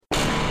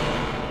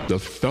The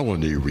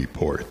Felony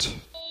Report.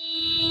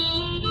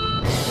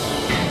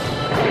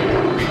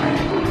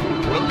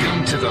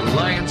 Welcome to the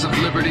Lions of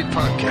Liberty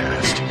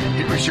podcast.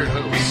 Here is your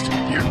host,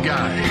 your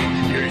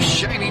guide, your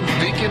shining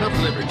beacon of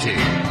liberty,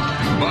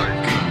 Mark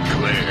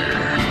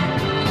Claire.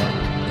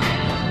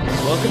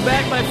 Welcome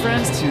back, my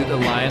friends, to the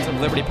Lions of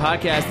Liberty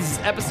podcast. This is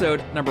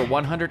episode number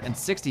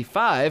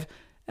 165,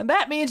 and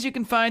that means you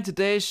can find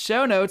today's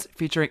show notes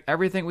featuring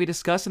everything we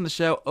discuss in the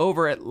show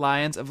over at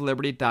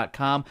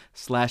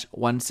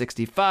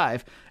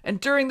lionsofliberty.com/165. And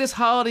during this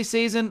holiday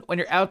season, when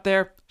you're out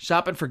there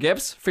shopping for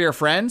gifts for your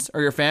friends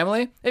or your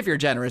family, if you're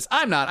generous.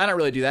 I'm not. I don't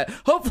really do that.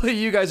 Hopefully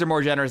you guys are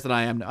more generous than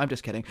I am. No, I'm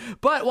just kidding.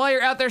 But while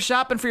you're out there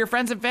shopping for your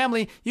friends and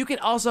family, you can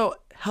also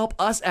help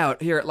us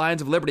out here at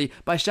Lions of Liberty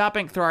by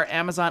shopping through our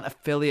Amazon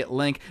affiliate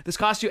link. This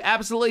costs you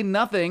absolutely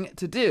nothing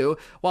to do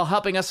while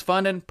helping us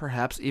fund and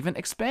perhaps even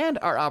expand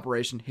our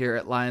operation here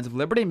at Lions of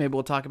Liberty. Maybe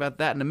we'll talk about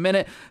that in a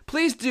minute.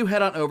 Please do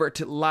head on over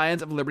to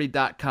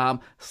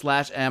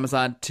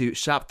lionsofliberty.com/Amazon to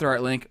shop through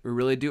our link. We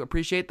really do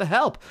appreciate the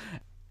help.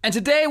 And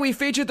today we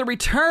featured the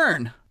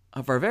return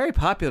of our very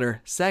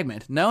popular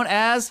segment known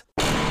as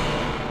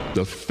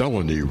The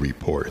Felony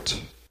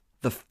Report.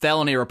 The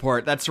Felony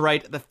Report. That's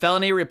right. The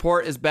Felony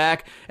Report is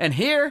back. And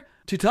here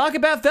to talk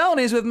about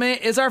felonies with me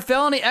is our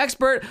felony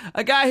expert,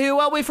 a guy who,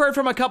 well, we've heard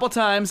from a couple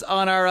times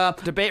on our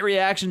debate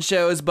reaction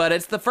shows, but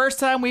it's the first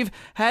time we've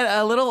had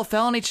a little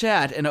felony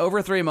chat in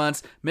over 3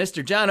 months.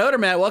 Mr. John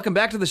Odermatt, welcome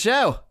back to the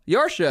show.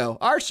 Your show,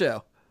 our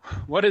show.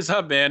 What is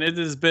up, man? It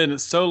has been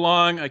so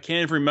long. I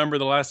can't even remember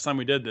the last time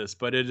we did this,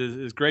 but it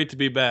is great to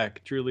be back.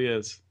 It truly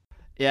is.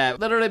 Yeah,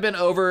 literally been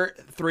over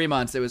 3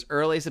 months. It was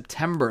early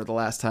September the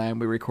last time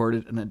we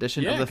recorded an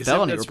edition of the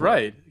Felony that's Report.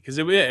 right. Because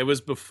it was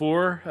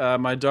before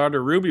my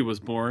daughter Ruby was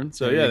born.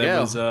 So There you that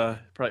go. was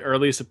probably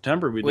early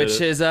September we did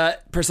Which it. is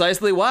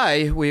precisely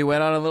why we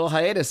went on a little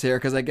hiatus here,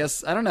 because I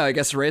guess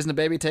raising a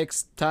baby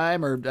takes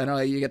time, or I don't know,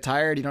 you get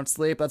tired, you don't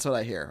sleep. That's what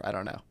I hear. I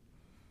don't know.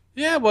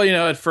 Yeah,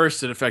 well, at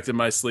first it affected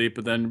my sleep,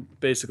 but then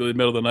basically in the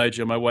middle of the night,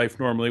 my wife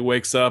normally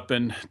wakes up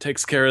and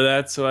takes care of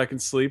that so I can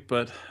sleep.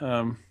 But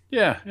sure,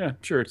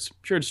 it's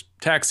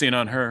taxing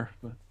on her.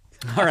 But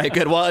All right,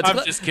 good. Well,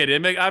 I'm just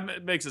kidding.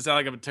 It makes it sound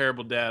like I'm a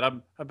terrible dad.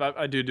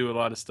 I do a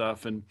lot of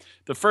stuff, and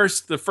the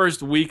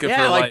first week of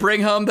her like life,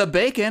 bring home the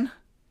bacon.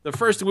 the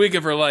first week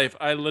of her life,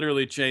 I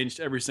literally changed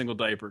every single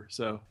diaper.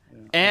 So, yeah.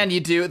 And you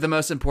do the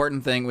most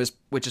important thing, which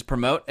is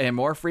promote a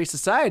more free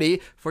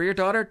society for your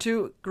daughter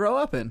to grow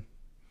up in.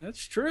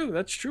 That's true.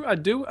 I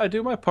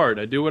do my part.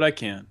 I do what I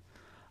can.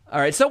 All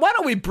right, so why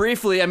don't we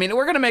briefly,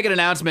 we're going to make an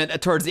announcement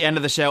towards the end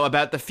of the show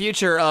about the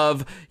future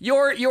of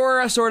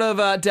your sort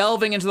of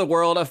delving into the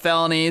world of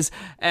felonies,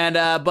 and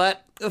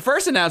but the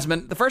first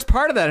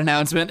part of that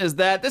announcement is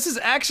that this is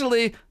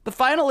actually the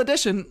final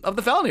edition of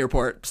the Felony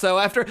Report. So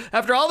after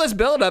all this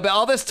build-up,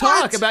 all this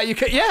talk about you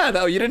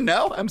didn't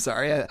know? I'm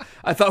sorry,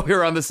 I thought we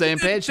were on the same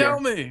page here.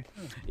 Tell me.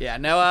 Yeah,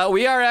 no,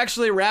 we are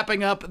actually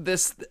wrapping up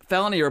this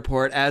Felony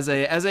Report as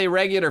a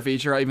regular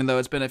feature, even though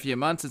it's been a few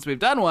months since we've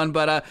done one,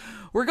 but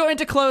we're going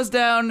to close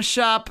down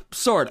shop,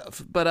 sort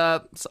of,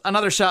 but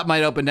another shop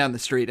might open down the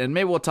street, and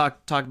maybe we'll talk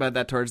about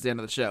that towards the end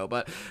of the show.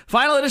 But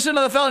final edition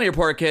of the Felony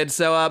Report, kids.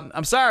 So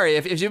I'm sorry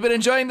if you've been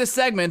enjoying this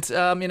segment.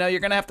 You're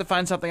gonna have to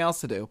find something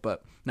else to do.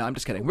 But no, I'm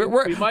just kidding.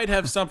 We might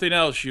have something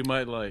else you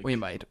might like. We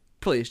might.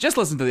 Please just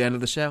listen to the end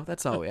of the show.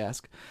 That's all we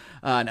ask.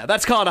 No,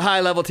 that's called a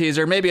high-level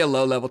teaser, maybe a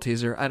low-level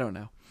teaser. I don't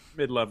know.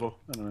 Mid-level.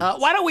 I don't know.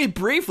 Why don't we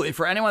briefly,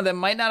 for anyone that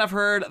might not have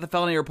heard the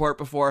Felony Report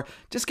before,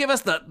 just give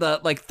us the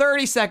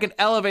 30-second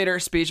elevator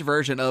speech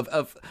version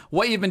of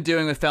what you've been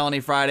doing with Felony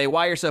Friday,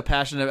 why you're so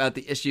passionate about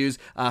the issues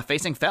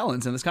facing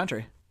felons in this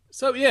country.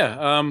 So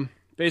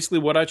basically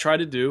what I try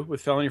to do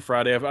with Felony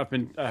Friday,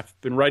 I've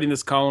been writing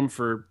this column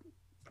for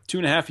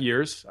 2.5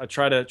 years. I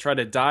try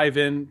to dive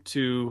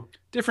into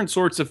different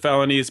sorts of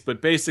felonies,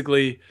 but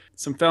basically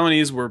some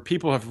felonies where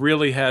people have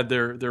really had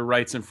their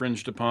rights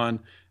infringed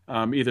upon.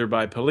 Either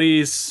by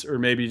police or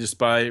maybe just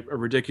by a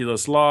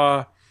ridiculous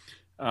law,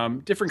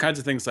 different kinds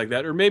of things like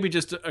that, or maybe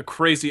just a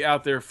crazy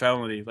out there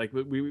felony. Like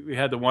we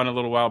had the one a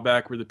little while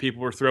back where the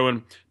people were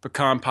throwing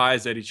pecan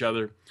pies at each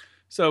other.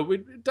 So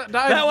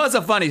that was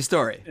a funny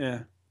story. Yeah,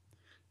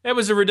 it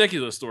was a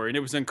ridiculous story, and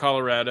it was in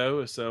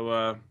Colorado.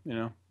 So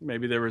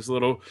maybe there was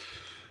little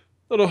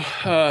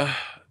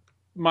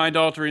mind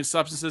altering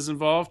substances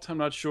involved. I'm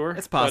not sure.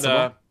 It's possible.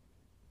 But,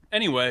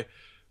 anyway.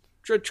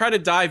 Try to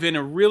dive in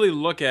and really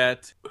look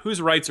at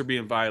whose rights are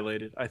being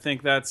violated. I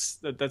think that's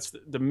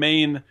the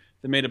main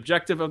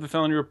objective of the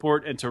Felony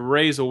Report, and to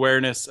raise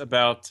awareness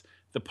about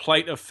the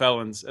plight of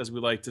felons, as we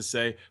like to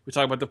say. We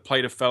talk about the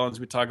plight of felons.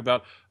 We talk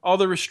about all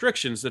the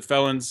restrictions that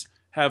felons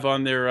have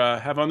on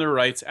their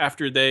rights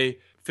after they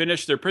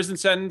finish their prison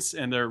sentence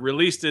and they're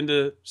released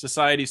into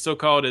society,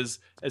 so-called as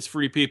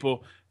free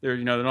people. They're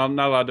not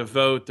allowed to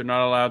vote. They're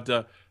not allowed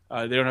to.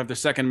 They don't have their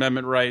Second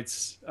Amendment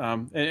rights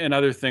and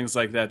other things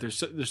like that.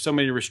 There's so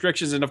many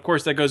restrictions, and of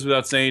course that goes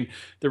without saying.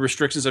 The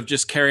restrictions of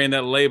just carrying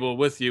that label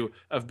with you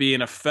of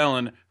being a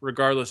felon,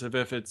 regardless of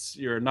if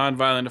you're a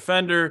nonviolent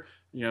offender,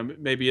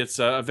 maybe it's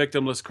a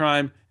victimless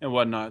crime and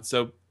whatnot.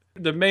 So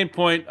The main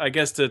point, I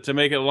guess, to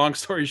make it a long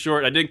story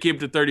short, I didn't keep it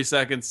to 30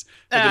 seconds.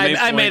 But the main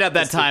I made point up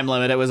that is time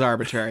limit. It was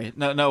arbitrary.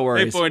 No The main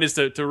worries. point is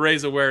to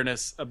raise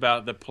awareness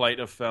about the plight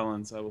of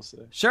felons, I will say.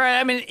 Sure.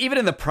 I mean, even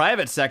in the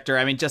private sector,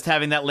 I mean, just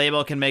having that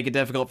label can make it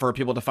difficult for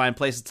people to find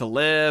places to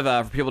live,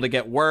 for people to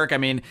get work. I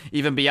mean,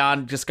 even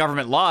beyond just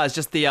government laws,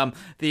 just the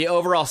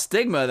overall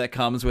stigma that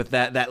comes with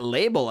that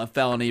label of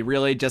felony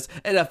really just,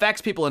 it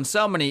affects people in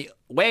so many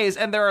ways,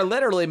 and there are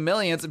literally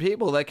millions of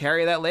people that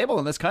carry that label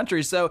in this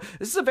country. So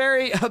this is a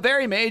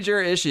very major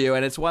issue,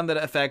 and it's one that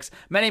affects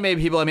many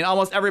people. I mean,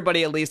 almost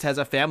everybody at least has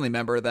a family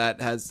member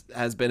that has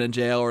been in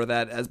jail or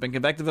that has been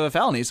convicted of a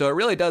felony. So it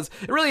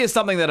really is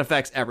something that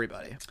affects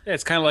everybody. Yeah,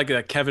 it's kind of like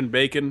a Kevin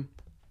Bacon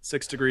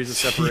 6 degrees of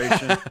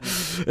separation.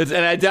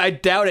 And I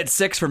doubt it's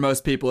 6 for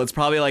most people. It's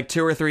probably like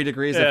 2 or 3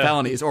 degrees of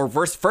felonies, or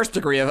first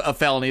degree of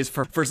felonies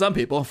for some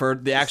people, for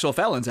the actual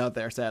felons out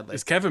there, sadly.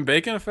 Is Kevin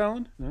Bacon a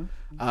felon? No.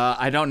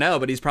 I don't know,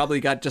 but he's probably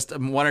got just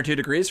 1 or 2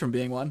 degrees from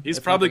being one. He's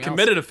probably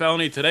committed a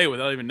felony today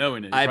without even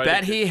knowing it. I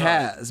bet he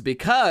has,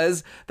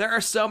 because there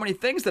are so many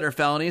things that are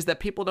felonies that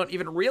people don't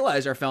even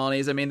realize are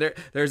felonies. I mean,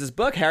 there's this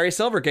book, Harry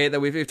Silvergate, that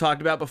we've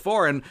talked about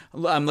before, and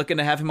I'm looking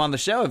to have him on the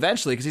show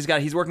eventually because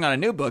he's working on a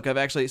new book. I've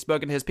actually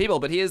spoken to his people,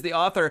 but he is the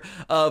author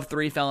of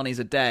 3 Felonies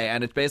a Day,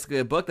 and it's basically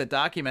a book that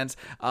documents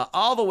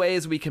all the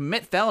ways we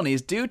commit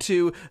felonies due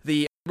to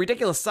the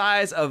ridiculous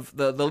size of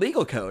the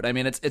legal code. I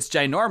mean, it's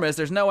ginormous.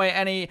 There's no way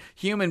any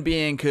human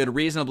being could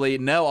reasonably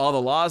know all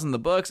the laws in the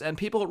books, and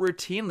people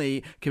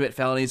routinely commit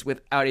felonies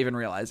without even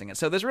realizing it.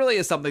 So this really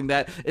is something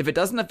that, if it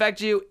doesn't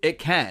affect you, it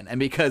can.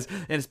 And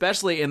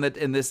especially in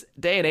this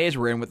day and age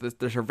we're in, with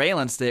the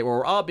surveillance state where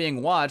we're all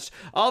being watched,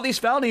 all these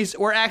felonies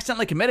we're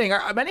accidentally committing,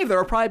 many of them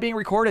are probably being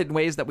recorded in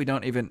ways that we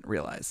don't even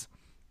realize.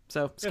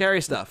 So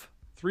scary stuff.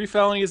 3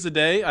 felonies a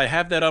day. I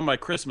have that on my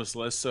Christmas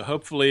list. So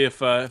hopefully,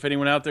 if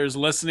anyone out there is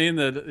listening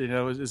that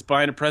is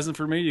buying a present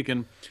for me, you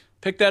can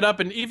pick that up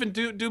and even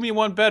do me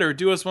one better,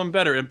 do us one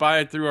better, and buy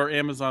it through our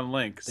Amazon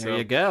link. There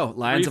you go.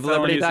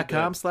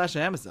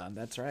 lionsofliberty.com/Amazon.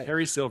 That's right.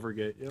 Harry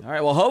Silvergate. Yep. All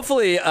right. Well,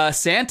 hopefully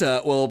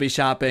Santa will be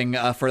shopping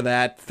for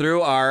that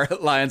through our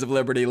Lions of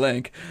Liberty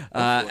link.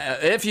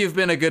 If you've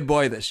been a good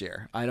boy this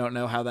year. I don't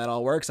know how that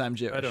all works. I'm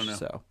Jewish. I don't know.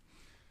 So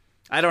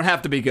I don't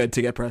have to be good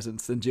to get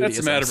presents in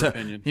Judaism. That's a matter of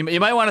opinion. You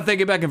might want to think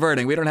about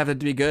converting. We don't have to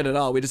be good at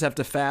all. We just have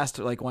to fast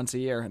like once a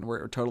year, and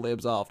we're totally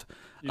absolved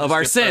of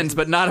our sins,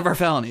 but not of our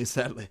felonies,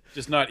 sadly.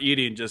 Just not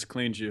eating just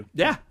cleans you.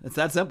 Yeah, it's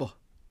that simple.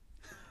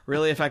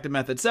 Really effective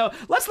method. So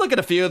let's look at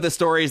a few of the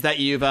stories that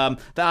you've, that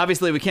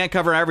obviously we can't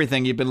cover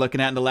everything you've been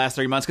looking at in the last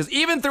 3 months, because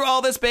even through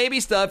all this baby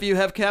stuff, you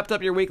have kept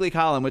up your weekly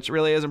column, which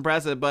really is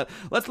impressive. But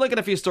let's look at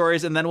a few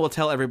stories, and then we'll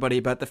tell everybody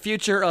about the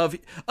future of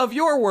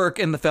your work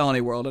in the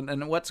felony world,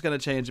 and what's going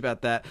to change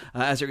about that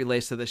as it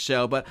relates to the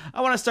show. But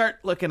I want to start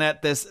looking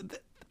at this.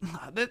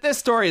 This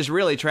story is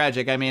really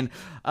tragic. I mean,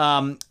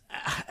 and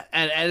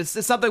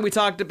it's something we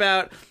talked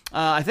about.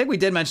 I think we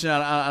did mention it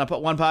on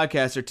one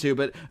podcast or two,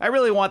 but I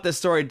really want this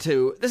story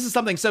to. This is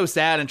something so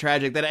sad and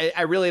tragic that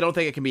I really don't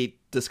think it can be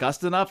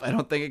discussed enough. I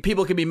don't think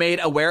people can be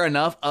made aware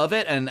enough of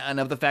it and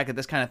of the fact that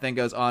this kind of thing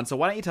goes on. So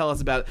why don't you tell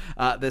us about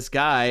this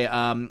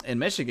guy in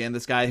Michigan,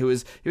 this guy who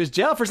was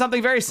jailed for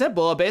something very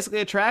simple, basically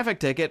a traffic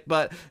ticket,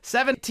 but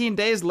 17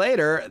 days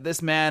later,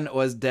 this man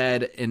was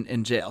dead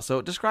in jail.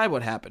 So describe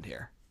what happened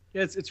here.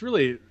 Yeah, it's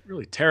really,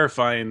 really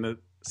terrifying that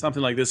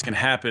something like this can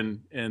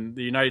happen in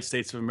the United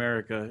States of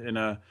America in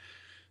a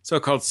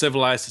so-called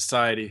civilized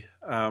society.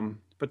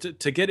 But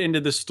to get into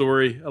this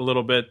story a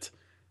little bit,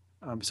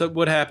 so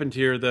what happened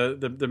here?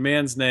 The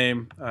man's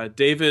name,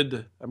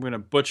 David. I'm going to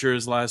butcher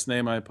his last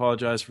name. I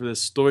apologize for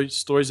this.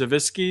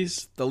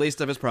 Stoizoviskis. The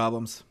least of his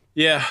problems.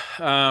 Yeah.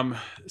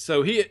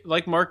 So he,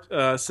 like Mark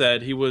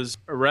said, he was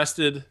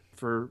arrested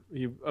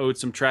he owed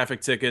some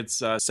traffic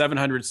tickets,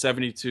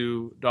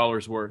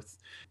 $772 worth.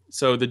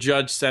 So the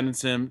judge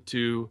sentenced him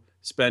to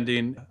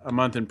spending a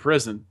month in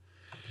prison.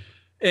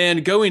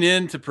 And going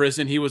into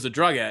prison, he was a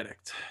drug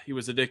addict. He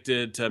was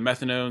addicted to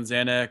methadone,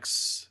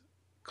 Xanax,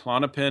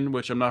 Klonopin,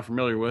 which I'm not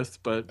familiar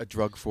with, but a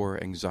drug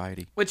for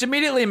anxiety, which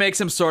immediately makes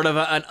him sort of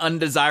an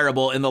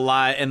undesirable in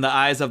the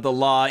eyes of the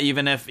law,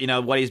 even if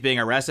what he's being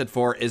arrested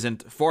for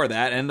isn't for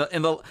that. And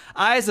in the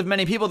eyes of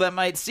many people that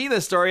might see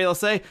this story, they'll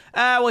say,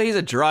 well, he's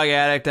a drug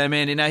addict. I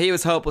mean, he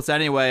was hopeless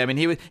anyway. I mean,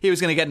 he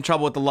was going to get in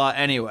trouble with the law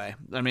anyway.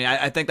 I mean,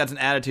 I think that's an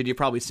attitude you've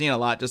probably seen a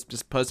lot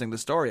just posting the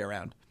story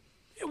around.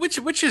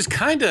 Which is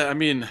kind of, I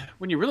mean,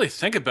 when you really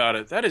think about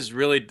it, that's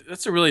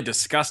a really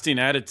disgusting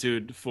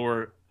attitude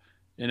for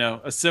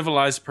a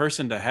civilized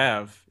person to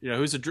have,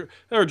 who's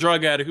a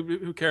drug addict,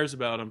 who cares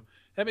about him?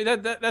 I mean,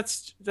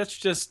 that's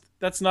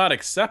not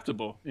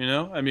acceptable.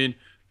 I mean,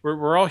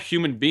 we're all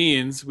human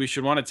beings. We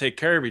should want to take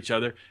care of each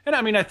other. And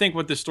I mean, I think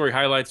what this story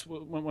highlights,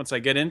 once I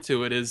get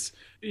into it, is,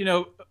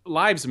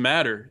 lives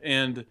matter.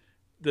 And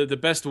the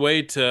best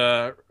way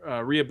to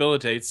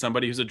rehabilitate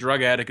somebody who's a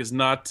drug addict is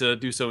not to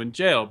do so in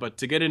jail, but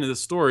to get into the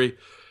story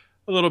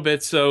a little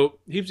bit. So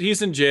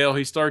he's in jail.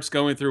 He starts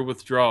going through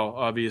withdrawal,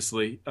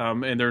 obviously,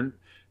 and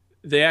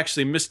they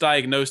actually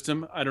misdiagnosed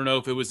him. I don't know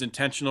if it was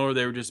intentional or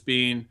they were just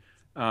being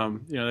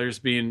They're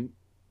just being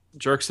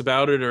jerks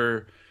about it,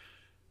 or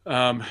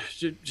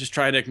just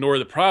trying to ignore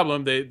the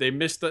problem.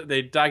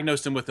 They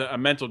diagnosed him with a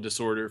mental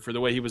disorder for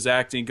the way he was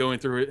acting, going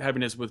through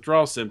having his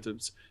withdrawal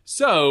symptoms.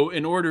 So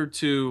in order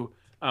to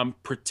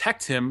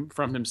protect him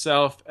from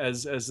himself,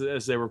 as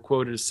they were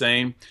quoted as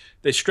saying,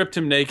 they stripped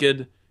him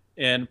naked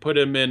and put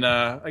him in,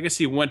 I guess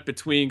he went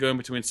going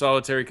between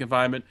solitary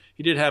confinement.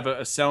 He did have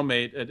a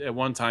cellmate at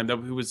one time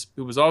who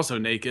was also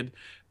naked.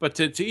 But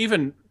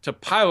to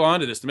pile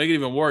onto this, to make it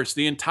even worse,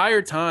 the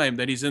entire time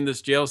that he's in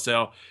this jail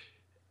cell,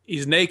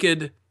 he's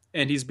naked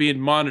and he's being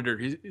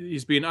monitored.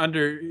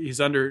 He's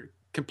under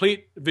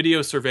complete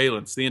video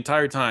surveillance the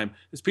entire time.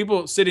 There's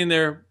people sitting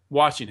there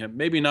watching him,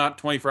 maybe not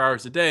 24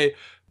 hours a day,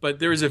 but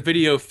there is a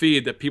video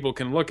feed that people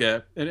can look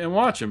at and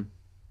watch him.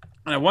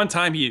 And at one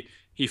time he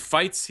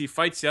fights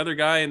the other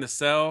guy in the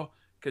cell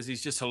because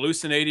he's just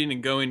hallucinating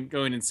and going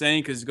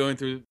insane because he's going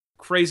through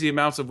crazy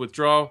amounts of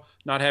withdrawal,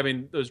 not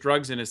having those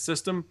drugs in his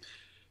system.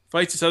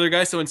 Fights this other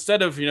guy. So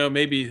instead of,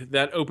 maybe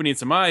that opening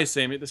some eyes,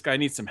 saying this guy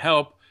needs some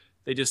help,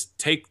 they just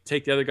take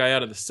the other guy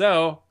out of the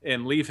cell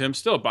and leave him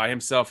still by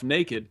himself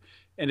naked.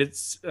 And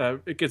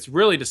it gets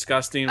really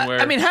disgusting. Where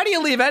I mean, how do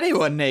you leave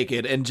anyone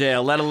naked in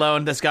jail, let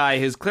alone this guy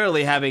who's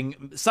clearly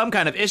having some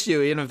kind of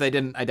issue, even if they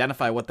didn't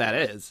identify what that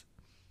is?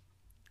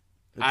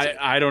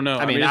 I don't know.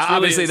 I mean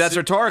obviously that's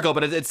rhetorical,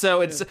 but it's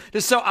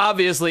just so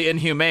obviously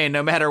inhumane,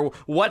 no matter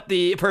what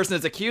the person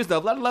is accused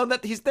of, let alone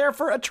that he's there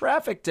for a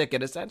traffic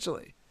ticket,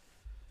 essentially.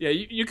 Yeah,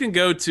 you can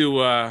go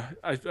to,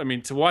 I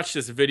mean, to watch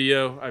this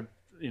video.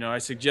 I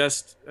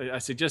suggest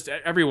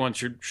everyone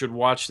should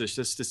watch this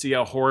just to see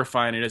how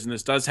horrifying it is, and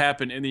this does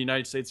happen in the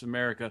United States of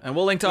America. And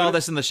we'll link to all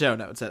this in the show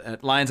notes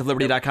at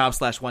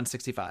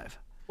lionsofliberty.com/165.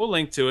 We'll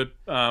link to it,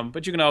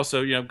 but you can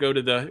also, go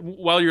to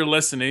while you're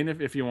listening,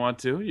 if you want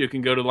to, you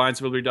can go to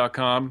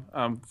lionsofliberty.com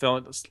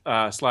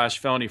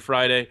 /Felony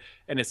Friday,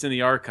 and it's in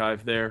the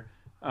archive there.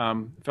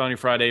 Felony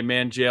Friday,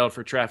 man jailed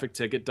for traffic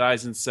ticket,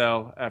 dies in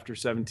cell after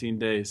 17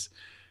 days.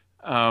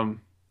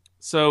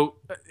 So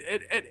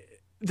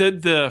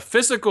the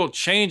physical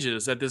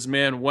changes that this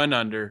man went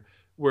under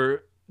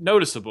were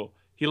noticeable.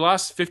 He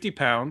lost 50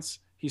 pounds.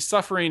 He's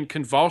suffering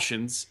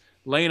convulsions,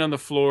 laying on the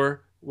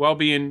floor while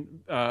being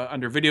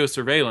under video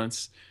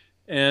surveillance.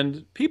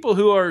 And people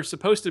who are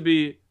supposed to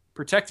be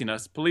protecting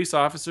us, police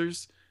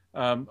officers,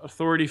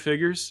 authority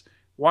figures,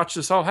 watch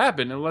this all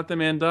happen and let the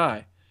man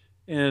die.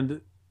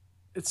 And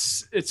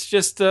it's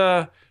just,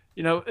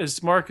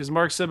 as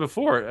Mark said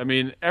before, I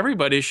mean,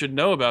 everybody should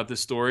know about this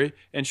story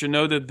and should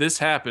know that this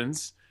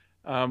happens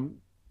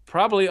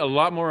probably a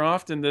lot more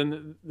often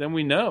than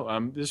we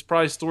know. There's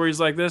probably stories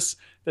like this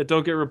that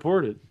don't get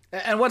reported.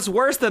 And what's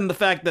worse than the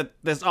fact that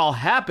this all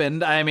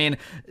happened, I mean,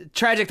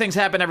 tragic things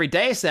happen every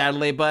day,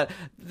 sadly, but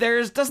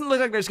doesn't look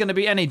like there's going to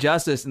be any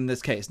justice in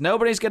this case. No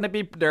charges are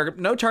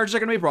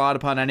going to be brought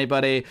upon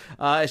anybody.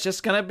 It's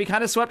just going to be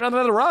kind of swept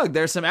under the rug.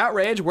 There's some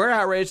outrage. We're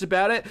outraged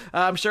about it.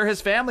 I'm sure his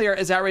family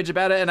is outraged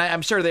about it, and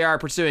I'm sure they are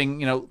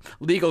pursuing,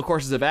 legal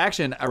courses of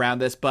action around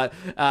this, but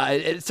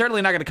it's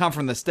certainly not going to come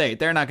from the state.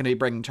 They're not going to be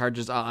bringing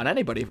charges on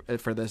anybody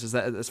for this,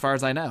 as far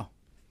as I know.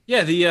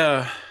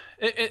 Yeah,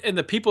 and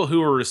the people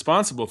who are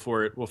responsible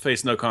for it will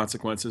face no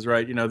consequences,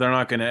 right? They're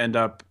not going to end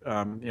up,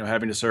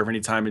 having to serve any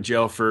time in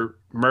jail for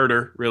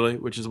murder, really,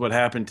 which is what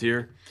happened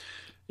here.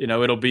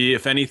 It'll be,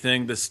 if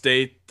anything, the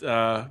state,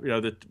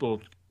 that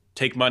will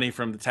take money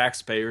from the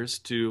taxpayers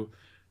to,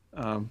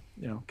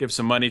 give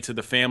some money to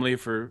the family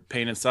for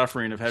pain and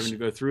suffering of having to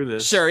go through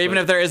this. Sure, even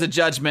if there is a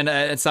judgment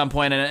at some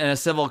point in a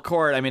civil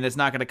court, I mean, it's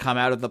not going to come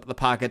out of the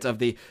pockets of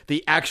the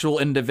actual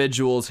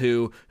individuals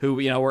who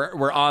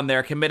were on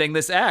there committing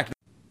this act.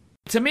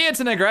 To me, it's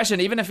an aggression.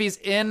 Even if he's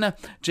in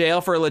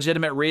jail for a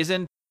legitimate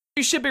reason,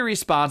 you should be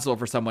responsible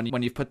for someone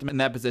when you've put them in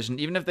that position,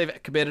 even if they've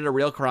committed a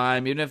real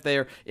crime, even if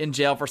they're in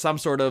jail for some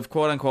sort of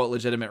quote-unquote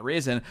legitimate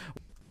reason.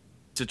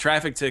 It's a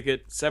traffic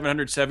ticket,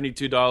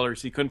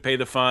 $772. He couldn't pay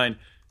the fine.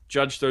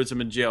 Judge throws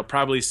him in jail.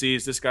 Probably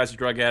sees this guy's a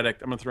drug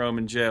addict. I'm going to throw him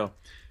in jail.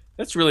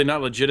 That's really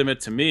not legitimate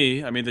to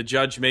me. I mean, the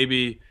judge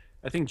I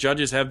think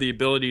judges have the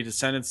ability to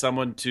sentence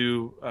someone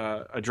to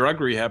a drug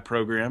rehab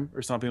program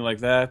or something like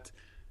that.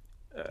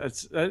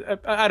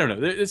 I don't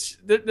know.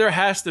 There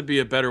has to be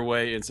a better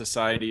way in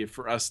society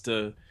for us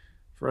to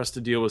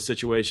deal with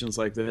situations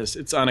like this.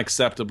 It's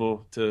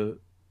unacceptable to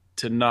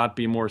not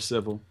be more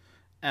civil.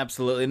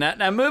 Absolutely.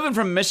 Now, moving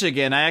from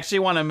Michigan, I actually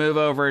want to move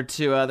over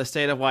to the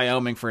state of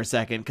Wyoming for a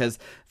second, because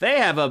they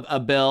have a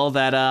bill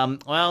that,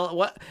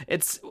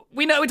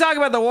 we talk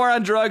about the war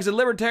on drugs, and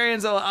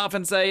libertarians will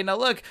often say,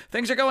 look,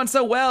 things are going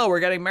so well. We're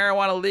getting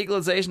marijuana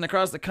legalization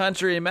across the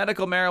country,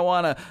 medical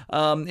marijuana,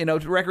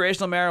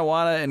 recreational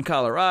marijuana in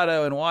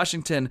Colorado and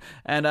Washington,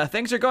 and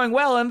things are going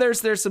well. And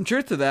there's some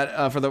truth to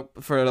that for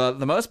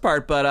the most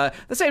part. But at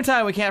the same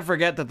time, we can't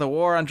forget that the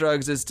war on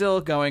drugs is still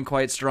going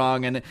quite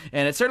strong, and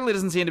it certainly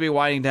doesn't seem to be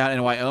winding down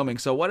in Wyoming.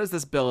 So what is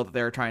this bill that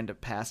they're trying to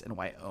pass in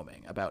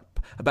Wyoming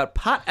about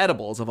pot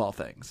edibles, of all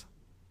things?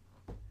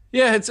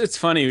 Yeah, it's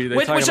funny. They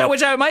talk about...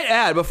 Which I might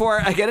add before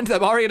I get into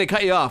that. I'm already going to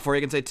cut you off before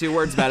you can say 2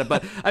 words about it.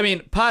 But I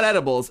mean, pot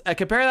edibles.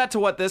 Compare that to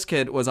what this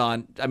kid was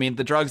on. I mean,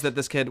 the drugs that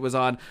this kid was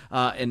on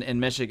in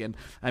Michigan.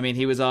 I mean,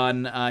 he was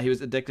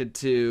addicted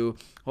to,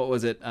 what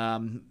was it?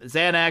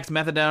 Xanax,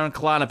 methadone,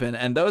 Klonopin,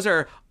 and those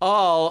are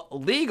all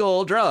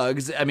legal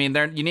drugs. I mean,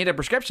 you need a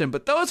prescription,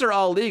 but those are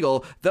all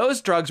legal.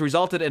 Those drugs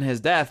resulted in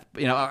his death.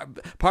 You know,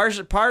 part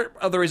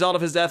of the result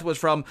of his death was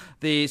from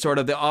the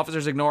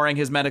officers ignoring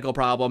his medical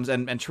problems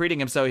and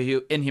treating him so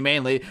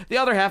inhumanely. The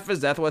other half of his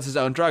death was his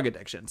own drug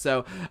addiction.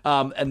 So,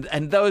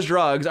 and those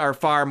drugs are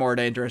far more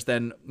dangerous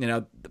than, you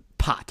know,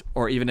 pot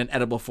or even in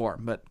edible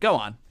form. But go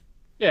on.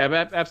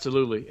 Yeah,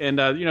 absolutely. And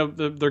you know,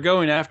 they're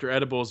going after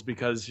edibles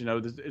because, you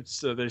know,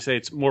 it's they say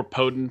it's more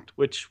potent,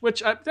 which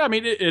I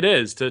mean it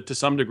is to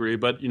some degree.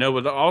 But you know,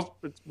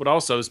 what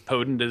also is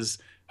potent is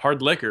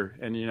hard liquor,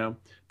 and you know,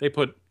 they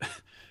put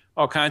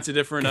all kinds of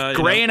different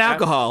grain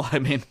alcohol. I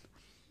mean,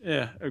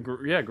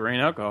 grain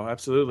alcohol,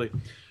 absolutely.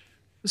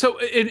 So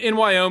in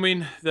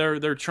Wyoming,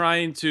 they're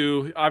trying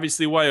to,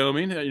 obviously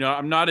Wyoming, you know,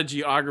 I'm not a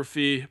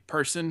geography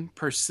person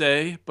per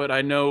se, but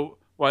I know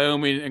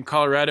Wyoming and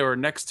Colorado are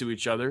next to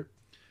each other.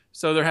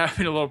 So they're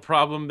having a little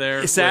problem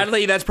there.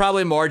 Sadly, that's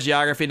probably more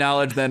geography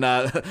knowledge than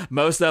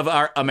most of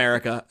our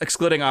America,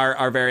 excluding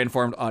our very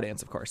informed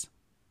audience, of course.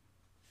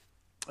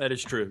 That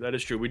is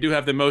true. We do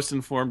have the most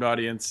informed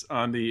audience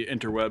on the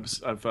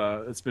interwebs.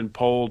 It's been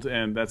polled,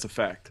 and that's a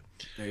fact.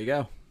 There you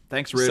go.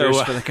 Thanks,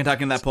 Reuters, for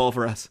conducting that poll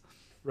for us.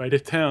 Write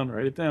it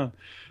down.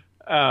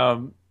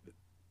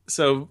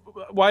 So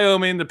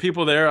Wyoming, the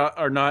people there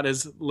are not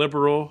as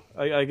liberal,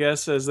 I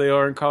guess, as they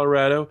are in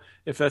Colorado,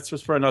 if that's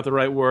just probably not the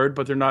right word,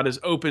 but they're not as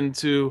open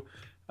to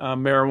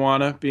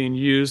marijuana being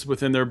used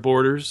within their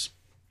borders,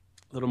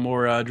 a little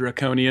more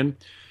draconian.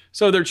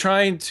 So they're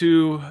trying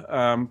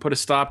to put a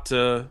stop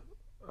to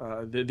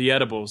the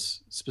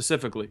edibles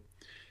specifically.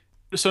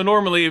 So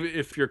normally,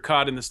 if you're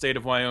caught in the state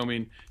of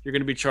Wyoming, you're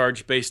going to be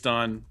charged based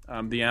on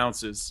the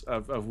ounces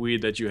of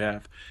weed that you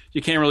have.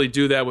 You can't really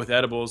do that with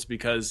edibles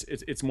because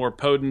it's more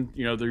potent.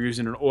 You know, they're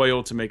using an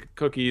oil to make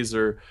cookies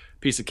or a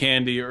piece of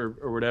candy or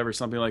whatever,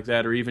 something like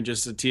that, or even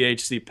just a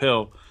THC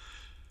pill.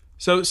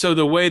 So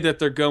the way that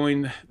they're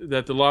going,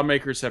 that the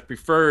lawmakers have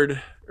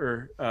preferred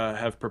or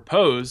have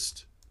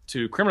proposed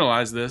to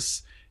criminalize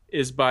this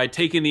is by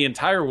taking the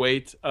entire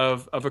weight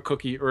of a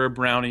cookie or a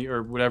brownie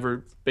or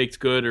whatever baked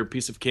good or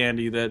piece of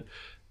candy that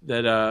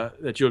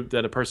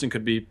a person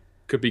could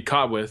be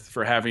caught with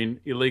for having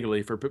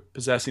illegally, for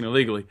possessing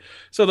illegally.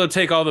 So they'll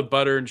take all the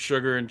butter and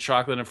sugar and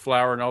chocolate and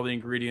flour and all the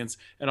ingredients,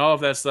 and all of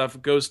that stuff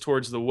goes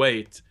towards the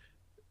weight.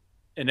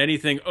 And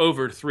anything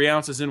over 3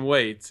 ounces in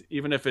weight,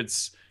 even if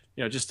it's,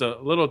 you know, just a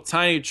little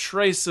tiny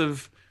trace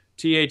of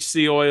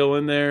THC oil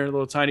in there, a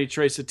little tiny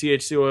trace of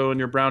THC oil in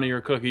your brownie or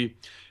cookie,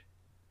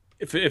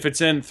 if it's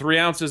in 3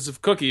 ounces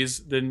of cookies,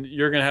 then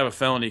you're going to have a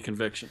felony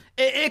conviction.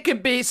 It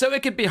could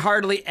be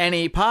hardly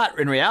any pot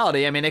in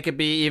reality. I mean, it could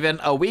be even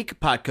a weak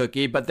pot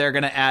cookie, but they're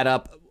going to add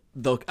up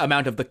the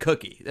amount of the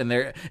cookie. And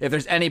if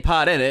there's any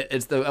pot in it,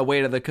 it's the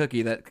weight of the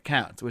cookie that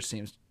counts, which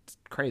seems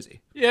crazy.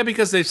 Yeah,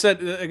 because they've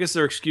said, I guess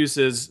their excuse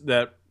is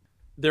that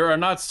there are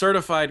not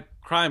certified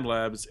crime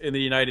labs in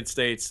the United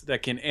States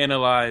that can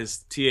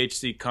analyze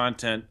THC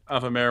content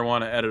of a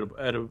marijuana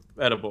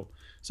edible.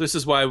 So this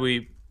is why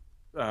we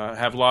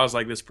have laws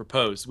like this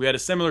proposed. We had a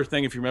similar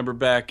thing, if you remember,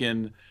 back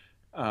in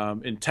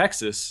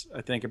Texas.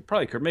 I think it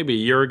probably maybe a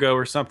year ago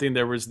or something.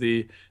 There was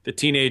the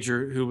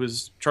teenager who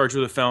was charged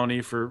with a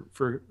felony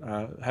for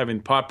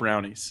having pot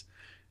brownies.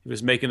 He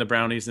was making the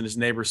brownies, and his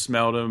neighbor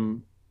smelled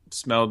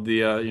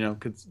the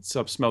could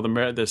smell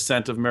the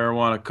scent of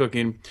marijuana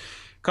cooking.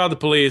 Called the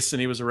police, and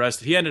he was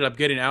arrested. He ended up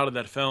getting out of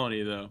that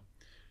felony though.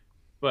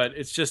 But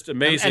it's just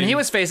amazing. And he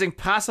was facing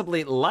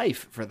possibly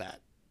life for that.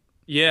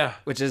 Yeah.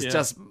 Which is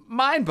just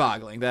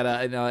mind-boggling that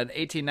an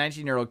 18,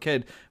 19-year-old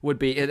kid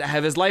would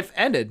have his life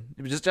ended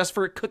just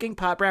for cooking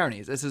pot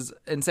brownies. This is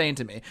insane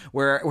to me.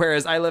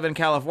 Whereas I live in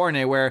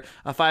California, where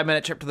a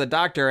 5-minute trip to the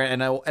doctor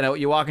and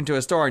you walk into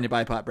a store and you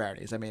buy pot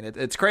brownies. I mean,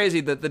 it's crazy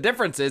that the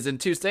differences in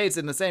 2 states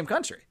in the same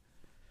country.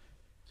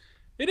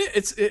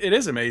 It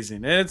is amazing.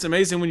 And it's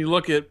amazing when you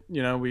look at,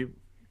 you know, we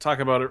talk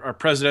about our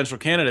presidential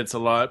candidates a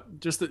lot,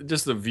 just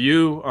the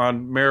view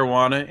on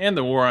marijuana and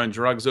the war on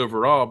drugs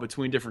overall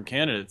between different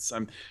candidates.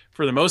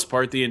 For the most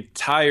part, the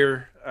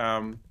entire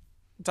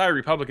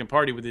Republican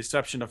Party, with the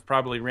exception of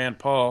probably Rand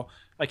Paul,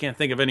 I can't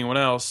think of anyone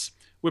else,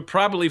 would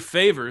probably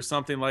favor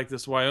something like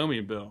this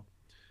Wyoming bill.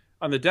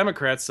 On the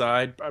Democrat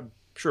side, I'm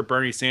sure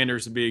Bernie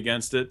Sanders would be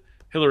against it.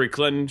 Hillary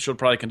Clinton, she'll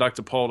probably conduct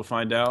a poll to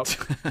find out.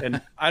 And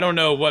I don't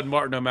know what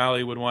Martin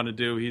O'Malley would want to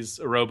do. He's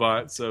a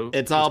robot, so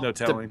it's there's no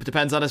telling.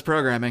 Depends on his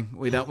programming.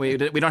 We don't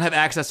have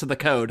access to the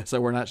code,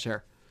 so we're not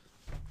sure.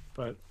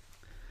 But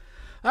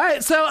all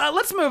right, so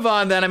let's move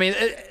on then. I mean,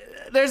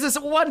 there's this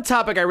one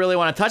topic I really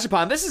want to touch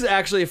upon. This is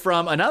actually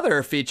from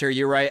another feature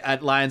you write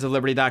at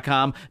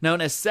lionsofliberty.com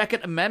known as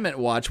Second Amendment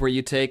Watch, where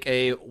you take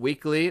a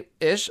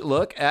weekly-ish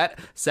look at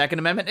Second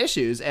Amendment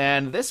issues.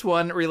 And this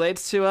one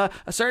relates to a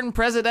certain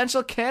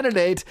presidential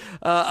candidate.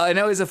 I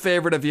know he's a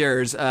favorite of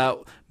yours,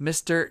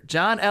 Mr.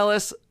 John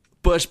Ellis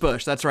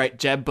Bush. That's right,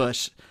 Jeb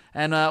Bush.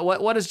 And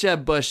what is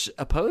Jeb Bush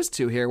opposed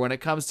to here when it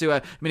comes to,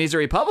 I mean, he's a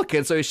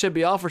Republican, so he should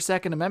be all for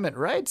Second Amendment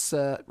rights,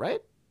 right?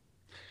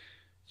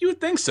 You would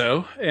think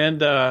so.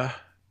 And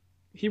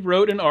he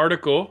wrote an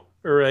article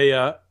or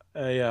a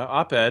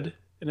op-ed,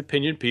 an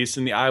opinion piece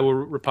in the Iowa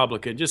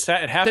Republican. It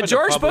happened. Did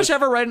George Bush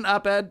ever write an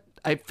op-ed?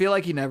 I feel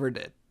like he never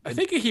did. I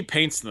think he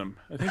paints them.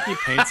 I think he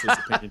paints his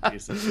opinion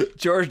pieces.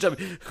 George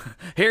W.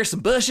 Here's some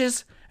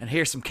bushes and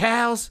here's some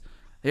cows.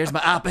 Here's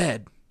my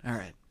op-ed. All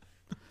right.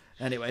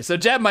 Anyway, so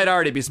Jeb might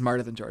already be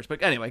smarter than George,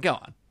 but anyway, go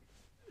on.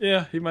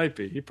 Yeah, he might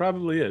be. He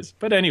probably is.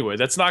 But anyway,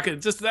 that's not gonna,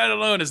 just that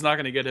alone is not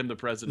going to get him the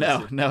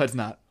presidency. No, it's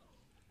not.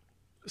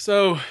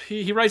 So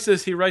he writes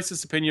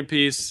this opinion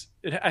piece.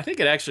 I think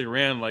it actually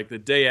ran like the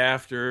day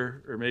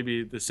after, or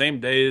maybe the same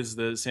day as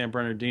the San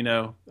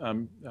Bernardino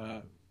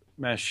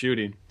mass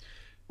shooting.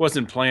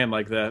 Wasn't planned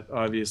like that,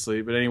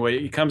 obviously. But anyway,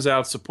 he comes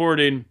out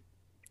supporting,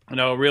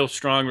 a real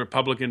strong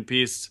Republican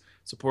piece,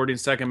 supporting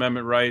Second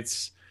Amendment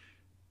rights.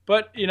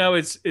 But,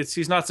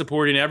 he's not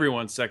supporting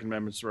everyone's Second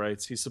Amendment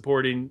rights. He's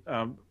supporting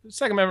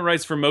Second Amendment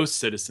rights for most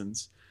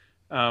citizens.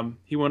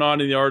 He went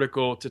on in the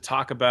article to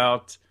talk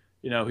about,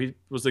 he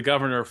was the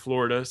governor of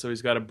Florida, so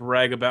he's got to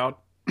brag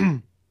about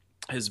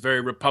his very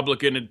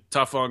Republican and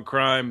tough on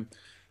crime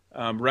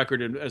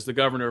record as the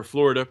governor of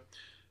Florida.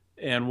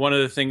 And one of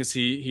the things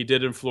he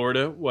did in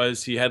Florida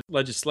was he had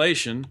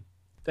legislation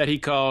that he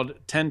called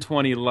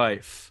 1020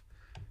 life.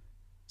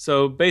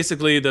 So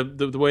basically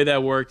the way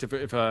that worked,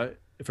 if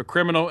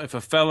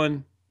a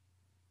felon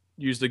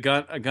used a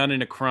gun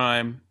in a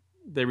crime,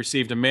 they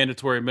received a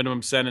mandatory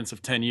minimum sentence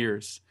of 10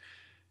 years.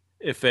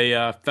 If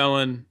a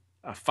felon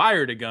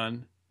fired a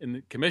gun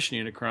in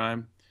commissioning a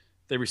crime,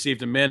 they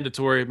received a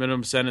mandatory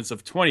minimum sentence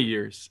of 20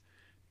 years.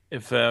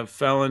 If a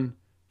felon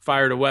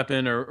fired a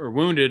weapon or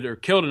wounded or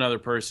killed another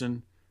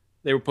person,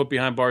 they were put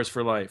behind bars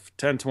for life,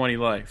 10-20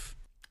 life.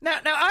 Now,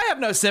 I have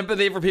no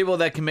sympathy for people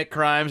that commit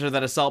crimes or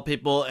that assault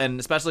people, and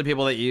especially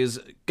people that use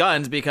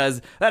guns,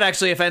 because that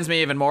actually offends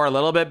me even more a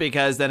little bit,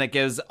 because then it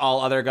gives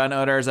all other gun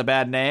owners a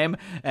bad name,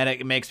 and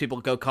it makes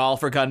people go call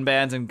for gun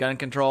bans and gun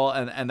control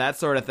and that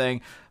sort of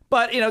thing.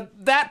 But,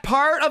 that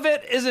part of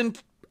it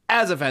isn't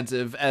as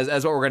offensive as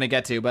what we're going to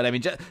get to. But I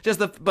mean,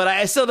 but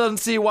I still don't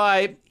see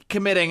why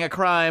committing a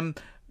crime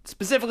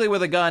specifically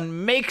with a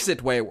gun makes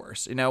it way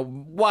worse.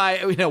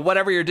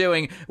 Whatever you're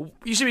doing,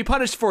 you should be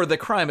punished for the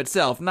crime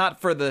itself,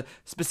 not for the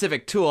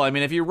specific tool. I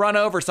mean, if you run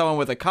over someone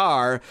with a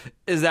car,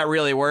 is that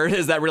really worse?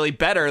 Is that really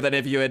better than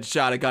if you had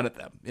shot a gun at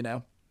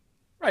them,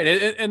 Right.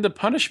 And the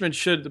punishment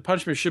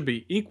should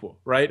be equal,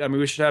 right? I mean,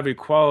 we should have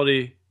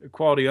equality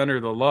under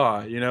the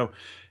law.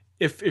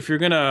 If you're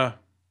going to,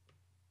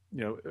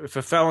 if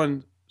a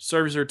felon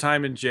serves their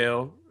time in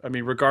jail, I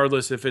mean,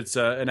 regardless if it's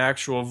an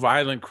actual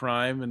violent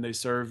crime and they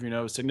serve,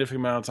 a significant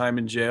amount of time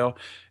in jail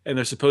and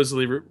they're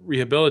supposedly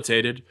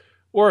rehabilitated,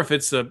 or if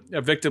it's a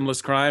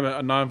victimless crime,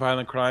 a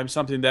nonviolent crime,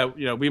 something that,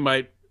 we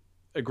might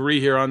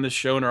agree here on this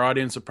show and our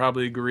audience would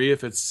probably agree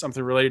if it's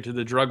something related to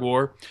the drug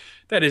war,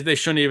 that is, they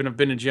shouldn't even have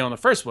been in jail in the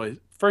first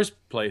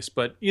place.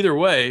 But either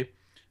way,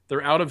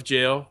 they're out of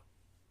jail.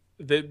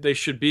 They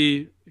should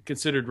be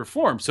considered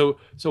reformed. So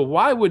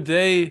why would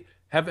they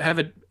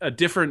have a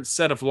different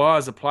set of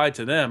laws applied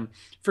to them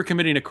for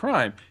committing a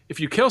crime? If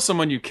you kill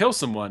someone, you kill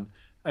someone.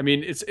 I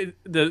mean,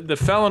 the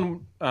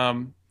felon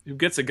who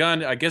gets a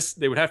gun, I guess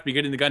they would have to be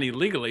getting the gun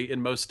illegally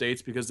in most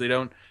states because they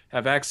don't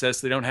have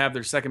access. They don't have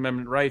their Second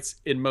Amendment rights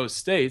in most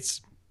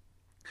states.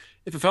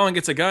 If a felon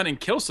gets a gun and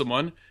kills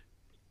someone,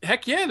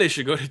 heck yeah, they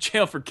should go to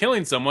jail for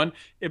killing someone.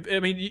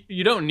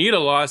 You don't need a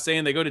law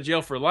saying they go to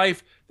jail for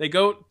life. They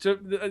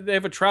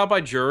have a trial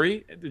by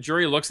jury. The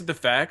jury looks at the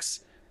facts.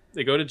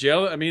 They go to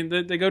jail. I mean,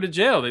 they go to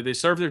jail. They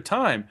serve their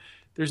time.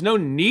 There's no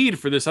need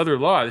for this other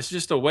law. This is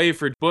just a way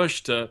for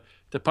Bush to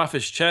puff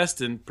his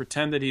chest and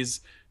pretend that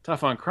he's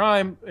tough on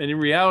crime. And in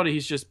reality,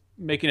 he's just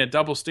making a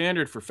double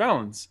standard for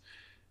felons.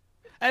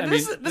 And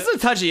this is a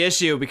touchy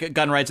issue, because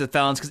gun rights with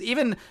felons, because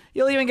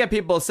you'll even get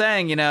people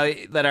saying,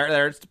 that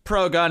are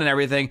pro-gun and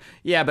everything.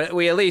 Yeah, but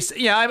we at least,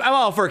 I'm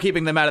all for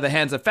keeping them out of the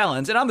hands of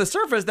felons. And on the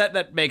surface,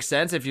 that makes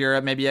sense. If you're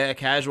maybe a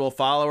casual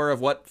follower of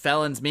what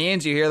felons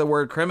means, you hear the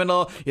word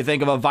criminal, you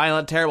think of a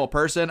violent, terrible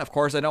person. Of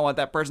course, I don't want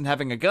that person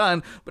having a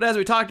gun. But as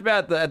we talked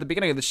about at the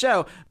beginning of the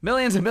show,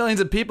 millions and millions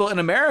of people in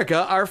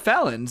America are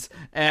felons.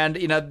 And,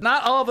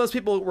 not all of those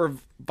people were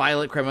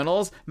violent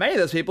criminals. Many of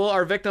those people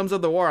are victims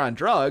of the war on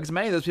drugs.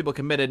 Many of those people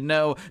committed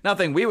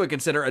nothing we would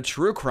consider a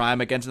true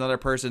crime against another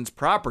person's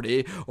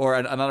property or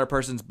another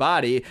person's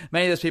body.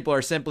 Many of those people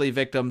are simply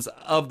victims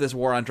of this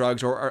war on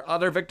drugs or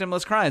other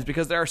victimless crimes,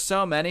 because there are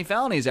so many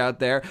felonies out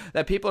there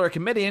that people are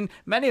committing,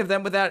 many of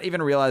them without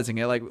even realizing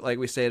it, like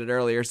we stated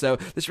earlier. So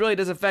this really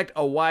does affect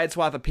a wide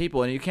swath of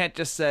people, and you can't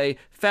just say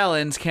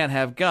felons can't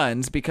have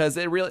guns, because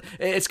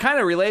it's kind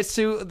of relates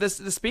to the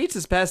speech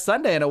this past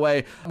Sunday in a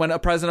way, when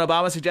President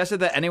Obama suggested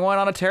that anyone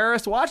on a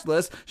terrorist watch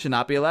list should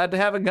not be allowed to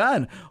have a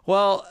gun.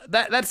 Well,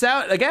 that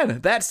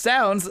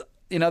sounds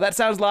that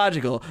sounds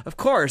logical. Of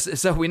course,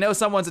 so we know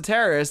someone's a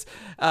terrorist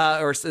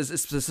or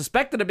is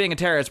suspected of being a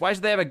terrorist. Why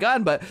should they have a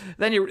gun? But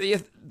then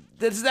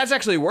that's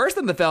actually worse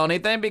than the felony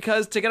thing,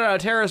 because to get on a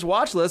terrorist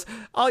watch list,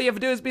 all you have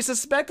to do is be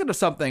suspected of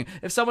something.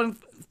 If someone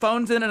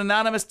phones in an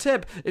anonymous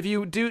tip, if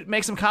you do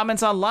make some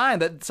comments online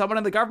that someone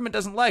in the government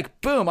doesn't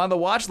like, boom, on the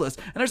watch list.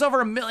 And there's over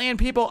 1 million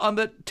people on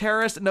the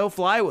terrorist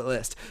no-fly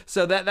list.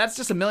 So that's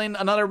just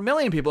another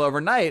million people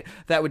overnight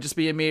that would just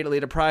be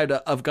immediately deprived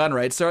of gun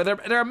rights. So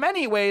there are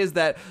many ways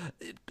that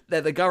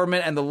the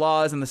government and the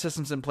laws and the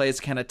systems in place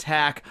can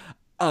attack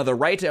the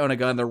right to own a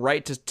gun, the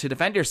right to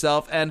defend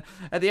yourself. And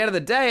at the end of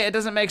the day, it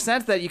doesn't make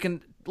sense that you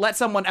can let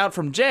someone out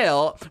from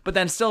jail, but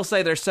then still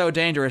say they're so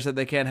dangerous that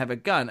they can't have a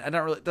gun.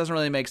 It doesn't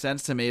really make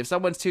sense to me. If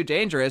someone's too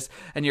dangerous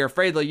and you're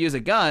afraid they'll use a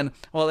gun,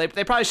 well,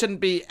 they probably shouldn't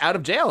be out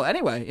of jail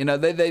anyway.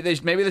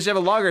 Maybe they should have a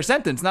longer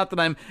sentence. Not that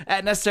I'm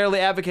necessarily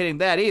advocating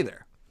that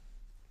either.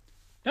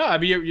 No, I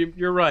mean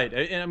you're right.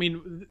 I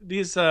mean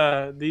these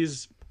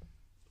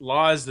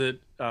laws that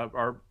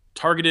are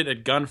targeted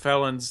at gun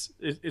felons,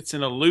 it's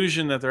an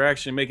illusion that they're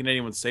actually making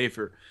anyone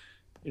safer.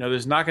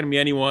 There's not going to be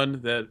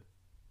anyone that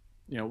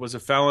was a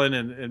felon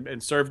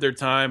and served their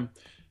time,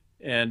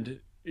 and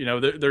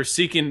they're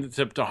seeking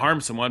to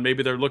harm someone.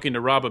 Maybe they're looking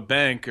to rob a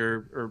bank,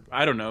 or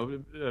I don't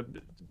know.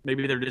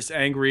 Maybe they're just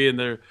angry and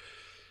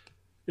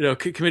they're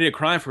committing a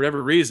crime for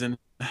whatever reason.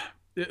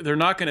 They're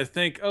not going to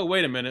think, oh,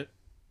 wait a minute,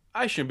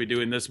 I shouldn't be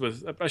doing this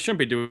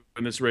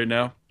right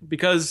now,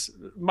 because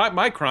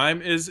my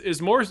crime is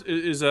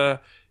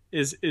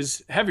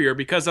heavier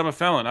because I'm a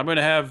felon. I'm going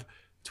to have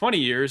 20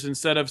 years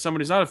instead of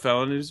somebody who's not a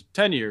felon who's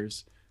 10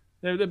 years.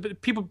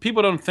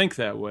 People don't think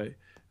that way.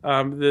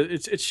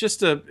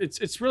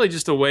 It's really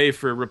just a way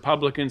for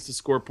Republicans to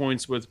score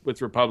points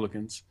with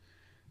Republicans.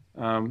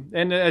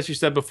 And as you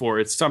said before,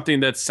 it's something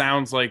that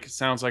sounds like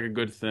a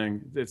good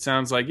thing. It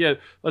sounds like, yeah,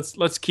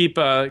 let's keep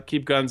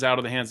guns out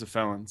of the hands of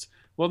felons.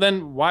 Well,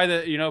 then why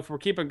if we're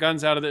keeping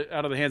guns out of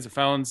the hands of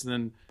felons,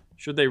 then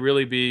should they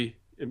really be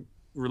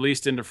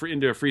released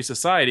into a free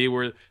society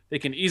where they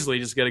can easily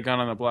just get a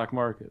gun on the black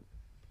market?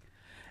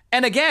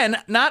 And again,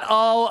 not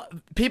all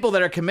people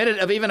that are committed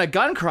of even a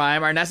gun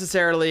crime are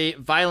necessarily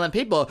violent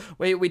people.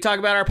 We talk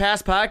about our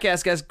past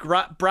podcast guest,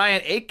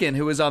 Brian Aitken,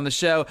 who was on the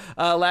show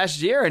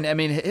last year. And I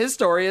mean, his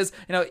story is,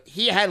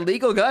 he had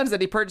legal guns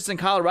that he purchased in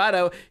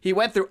Colorado. He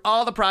went through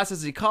all the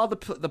processes. He called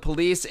the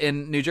police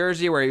in New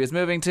Jersey, where he was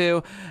moving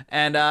to.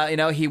 And,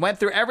 he went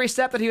through every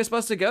step that he was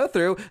supposed to go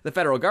through. The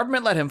federal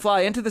government let him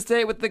fly into the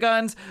state with the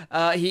guns.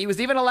 He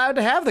was even allowed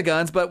to have the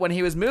guns. But when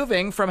he was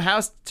moving from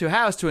house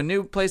to a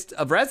new place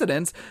of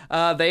residence,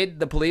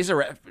 the police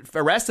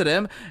arrested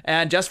him,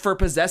 and just for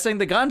possessing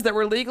the guns that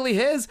were legally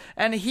his,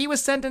 and he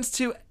was sentenced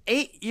to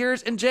 8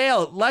 years in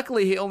jail.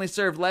 Luckily, he only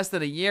served less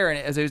than a year, and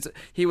as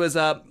he was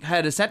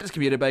had his sentence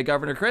commuted by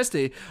Governor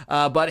Christie.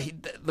 But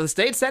the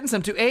state sentenced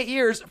him to 8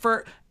 years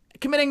for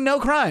committing no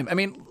crime. I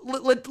mean,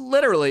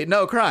 literally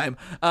no crime.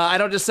 I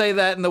don't just say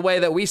that in the way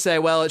that we say,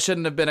 well, it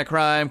shouldn't have been a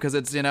crime because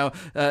it's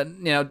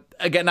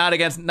again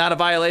not a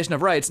violation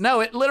of rights. No,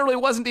 it literally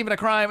wasn't even a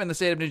crime in the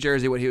state of New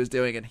Jersey what he was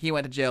doing, and he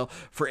went to jail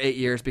for 8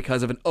 years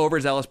because of an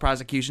overzealous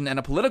prosecution and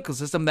a political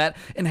system that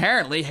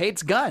inherently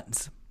hates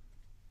guns.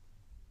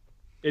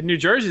 In New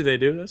Jersey, they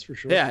do. That's for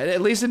sure. Yeah,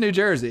 at least in New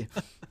Jersey.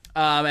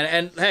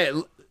 And hey,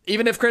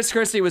 even if Chris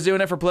Christie was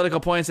doing it for political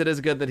points, it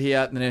is good that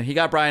he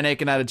got Brian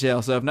Aitken out of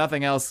jail. So if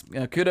nothing else,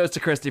 kudos to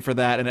Christie for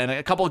that. And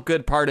a couple of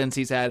good pardons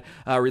he's had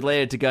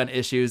related to gun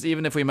issues,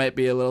 even if we might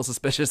be a little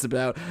suspicious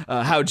about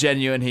how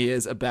genuine he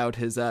is about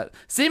his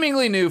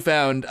seemingly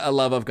newfound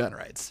love of gun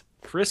rights.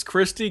 Chris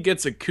Christie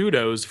gets a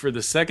kudos for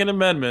the Second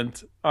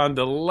Amendment on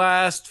the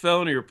last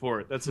felony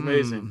report. That's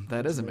amazing.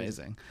 That is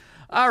amazing.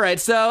 All right,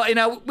 so,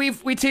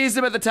 we teased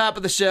him at the top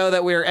of the show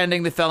that we were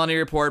ending the felony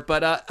report,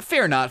 but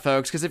fear not,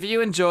 folks, because if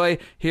you enjoy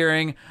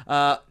hearing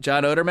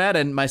John Odermatt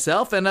and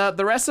myself and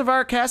the rest of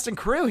our cast and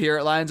crew here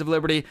at Lions of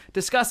Liberty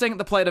discussing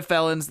the plight of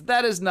felons,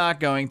 that is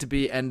not going to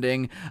be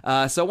ending.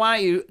 So why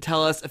don't you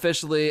tell us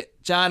officially,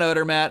 John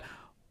Odermatt,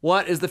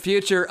 what is the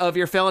future of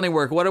your felony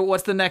work?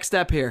 What's the next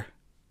step here?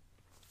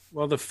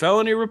 Well, the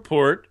felony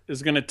report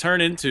is going to turn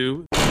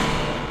into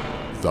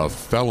the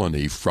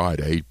Felony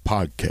Friday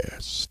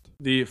Podcast.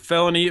 The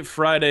Felony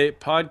Friday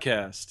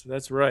Podcast.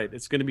 That's right.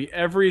 It's going to be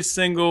every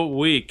single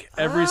week,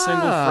 every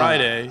single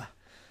Friday.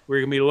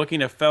 We're going to be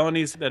looking at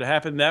felonies that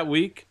happened that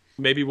week.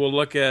 Maybe we'll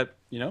look at,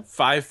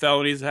 5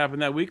 felonies that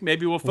happened that week.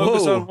 Maybe we'll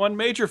focus on one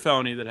major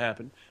felony that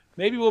happened.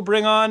 maybe we'll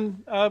bring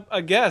on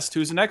a guest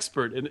who's an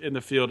expert in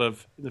the field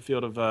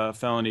of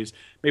felonies.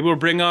 Maybe we'll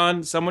bring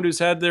on someone who's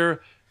had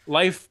their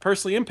life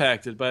personally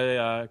impacted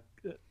by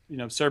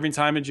serving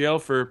time in jail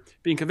for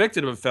being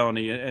convicted of a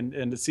felony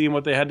and seeing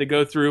what they had to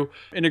go through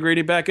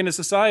integrating back into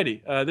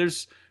society.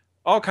 There's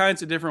all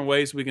kinds of different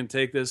ways we can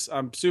take this.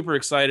 I'm super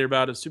excited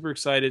about it. Super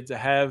excited to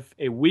have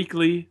a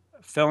weekly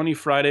Felony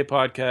Friday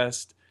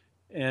podcast.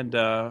 And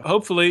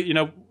hopefully,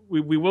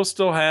 we will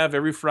still have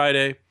every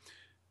Friday,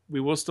 we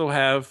will still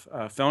have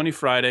Felony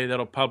Friday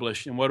that'll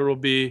publish. And what it'll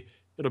be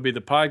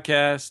the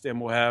podcast,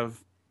 and we'll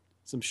have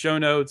some show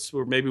notes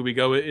where maybe we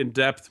go in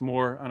depth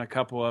more on a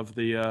couple of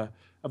the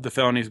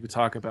felonies we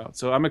talk about.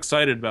 So I'm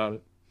excited about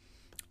it.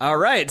 All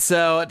right,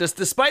 so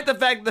despite the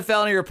fact that the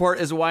Felony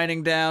Report is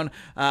winding down,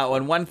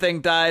 when one thing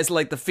dies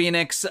like the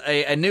phoenix,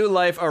 a new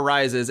life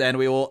arises, and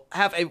we will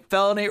have a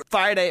Felony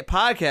Friday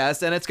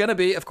podcast, and it's going to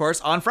be, of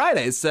course, on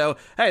Fridays. So,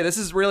 hey, the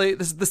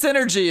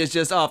synergy is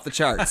just off the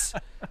charts.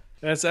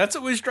 That's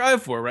what we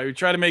strive for, right? We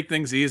try to make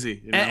things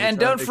easy. And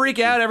don't freak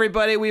out,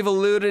 everybody. We've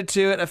alluded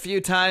to it a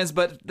few times,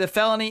 but the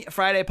Felony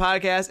Friday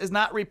podcast is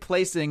not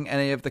replacing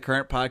any of the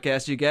current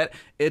podcasts you get.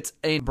 It's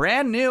a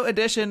brand new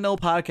additional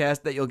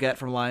podcast that you'll get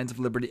from Lions of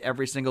Liberty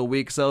every single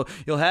week. So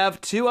you'll have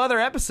 2 other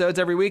episodes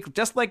every week,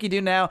 just like you do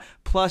now.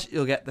 Plus,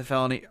 you'll get the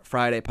Felony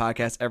Friday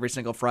podcast every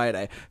single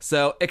Friday.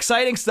 So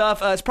exciting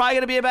stuff. It's probably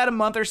going to be about a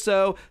month or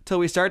so till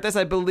we start this.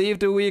 I believe,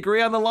 do we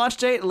agree on the launch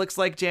date? It looks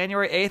like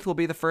January 8th will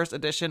be the first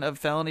edition of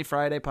Felony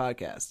Friday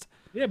podcast.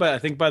 Yeah, but I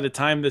think by the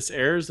time this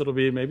airs, it'll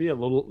be maybe a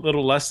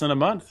little less than a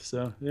month.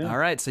 So, yeah. All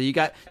right, so you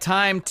got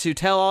time to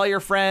tell all your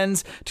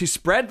friends to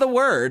spread the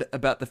word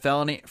about the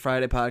Felony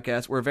Friday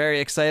podcast. We're very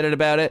excited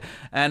about it,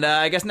 and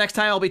I guess next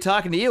time I'll be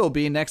talking to you will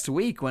be next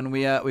week when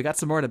we got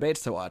some more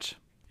debates to watch.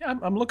 Yeah,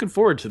 I'm looking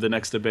forward to the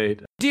next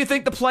debate. Do you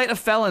think the plight of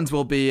felons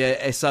will be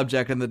a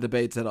subject in the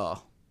debates at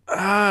all?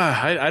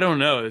 I don't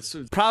know. It's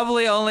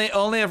probably only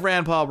if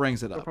Rand Paul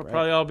brings it up. Probably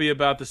right? all be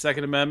about the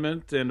Second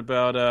Amendment and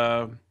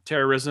about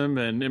terrorism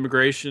and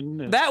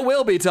immigration. That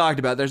will be talked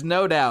about. There's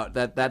no doubt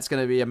that that's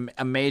going to be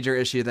a major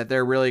issue, that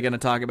they're really going to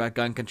talk about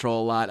gun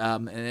control a lot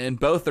in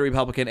both the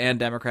Republican and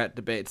Democrat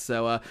debates.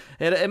 So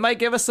it might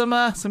give us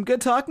some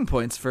good talking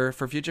points for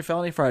future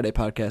Felony Friday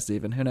podcasts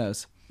even. Who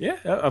knows? Yeah,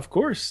 of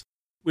course.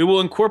 We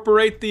will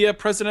incorporate the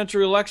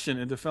presidential election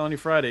into Felony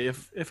Friday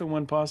if and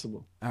when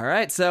possible. All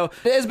right, so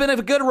it has been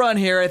a good run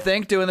here, I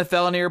think, doing the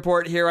Felony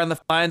Report here on the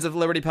Lions of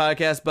Liberty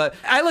podcast. But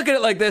I look at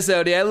it like this,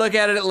 Odie. I look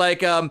at it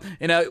like,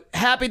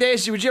 Happy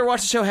Days. Would you ever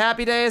watch the show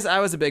Happy Days? I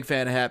was a big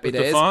fan of Happy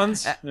Days. With the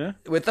Fonz? Yeah.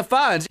 With the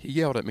Fonz. He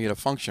yelled at me at a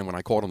function when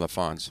I called him the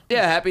Fonz.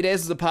 Yeah, Happy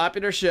Days was a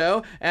popular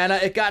show, and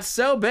it got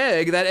so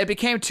big that it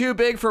became too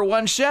big for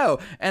one show,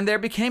 and there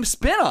became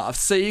spinoffs.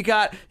 So you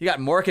got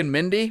Mork and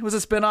Mindy was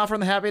a spinoff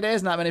from the Happy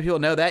Days. Not many people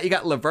know that. You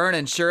got Laverne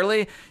and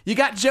Shirley. You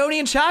got Joni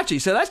and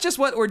Chachi. So that's just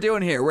what we're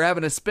doing here. We're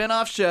having a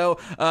spinoff show.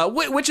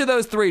 Which of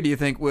those 3 do you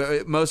think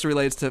most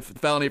relates to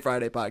Felony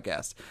Friday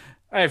podcast?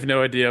 I have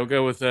no idea. I'll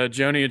go with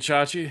Joni and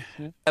Chachi.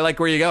 Yeah. I like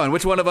where you're going.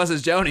 Which one of us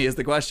is Joni is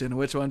the question.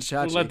 Which one's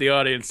Chachi? We'll let the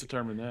audience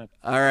determine that.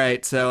 All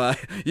right. So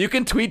you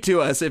can tweet to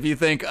us if you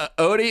think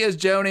Odie is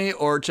Joni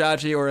or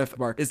Chachi, or if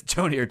Mark is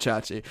Joni or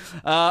Chachi.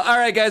 All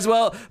right, guys.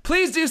 Well,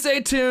 please do stay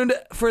tuned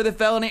for the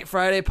Felony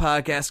Friday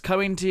podcast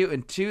coming to you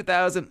in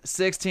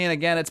 2016.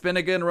 Again, it's been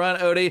a good run,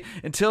 Odie.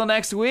 Until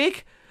next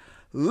week,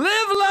 live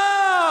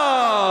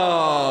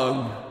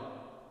long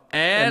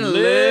and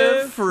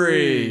live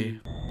free.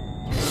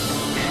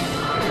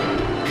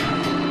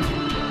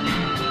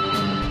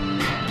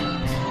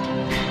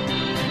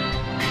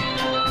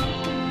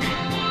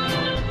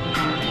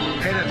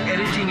 Head of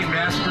editing and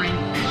mastering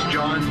is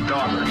John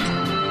Dauber.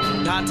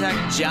 Contact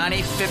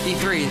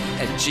Johnny53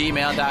 at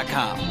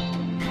gmail.com.